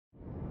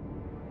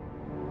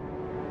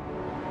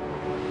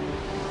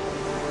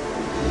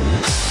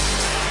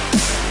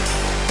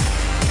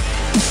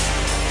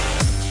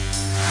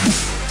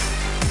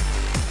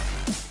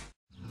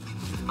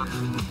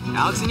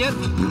Alexing yet?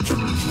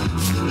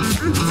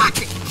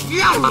 Fucking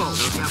yellow!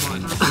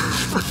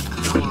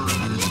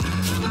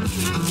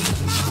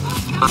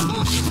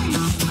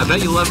 I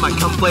bet you love my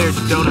cum player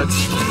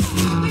donuts.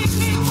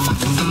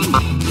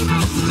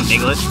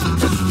 Niglet.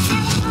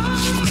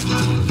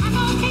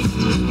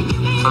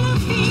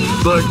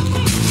 Look.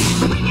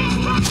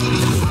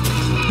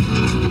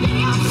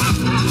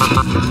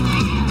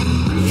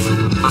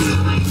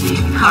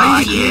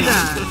 How do you do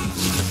that?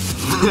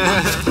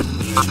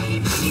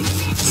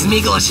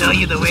 Smeagol will show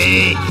you the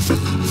way.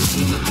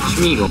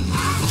 Smeagol.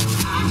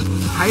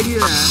 How do you do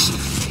that?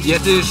 You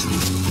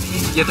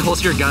have to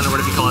holster your gun or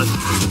whatever you call it.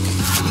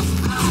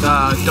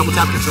 Double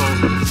tap control.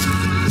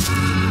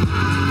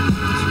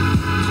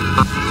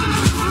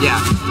 Yeah.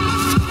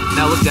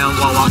 Now look down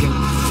while walking.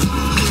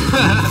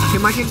 Okay,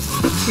 my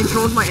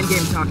controls my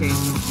in-game talking.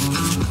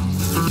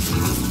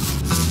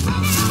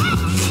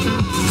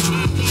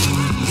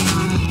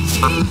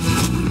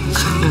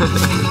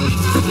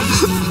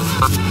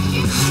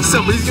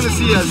 Somebody's gonna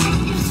see us.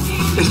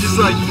 It's just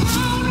like,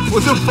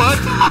 what the fuck?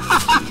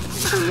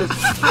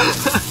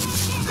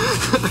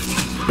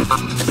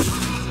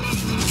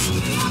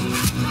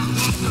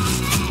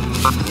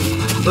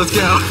 Let's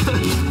go.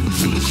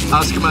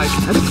 Oscar Mike.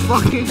 That's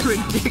fucking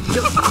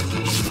ridiculous.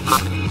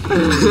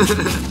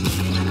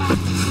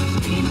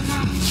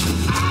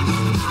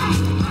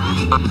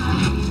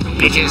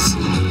 Bitches.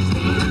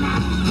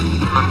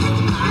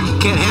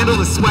 Can't handle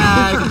the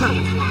swag.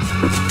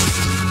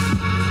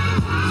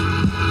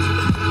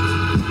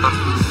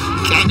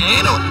 Can't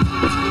handle it.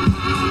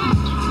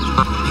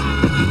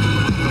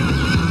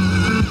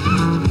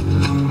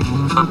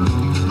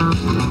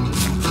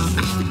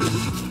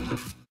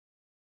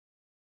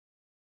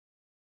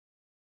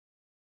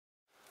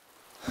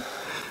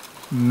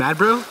 Mad,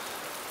 bro?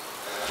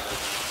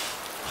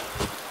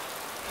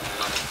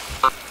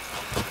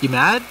 You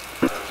mad?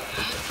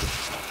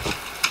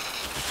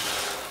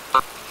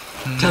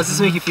 How does this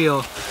make you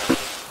feel?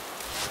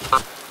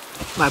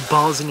 My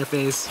balls in your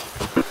face.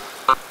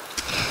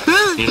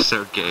 You're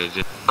so gay,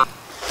 dude.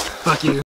 Fuck you.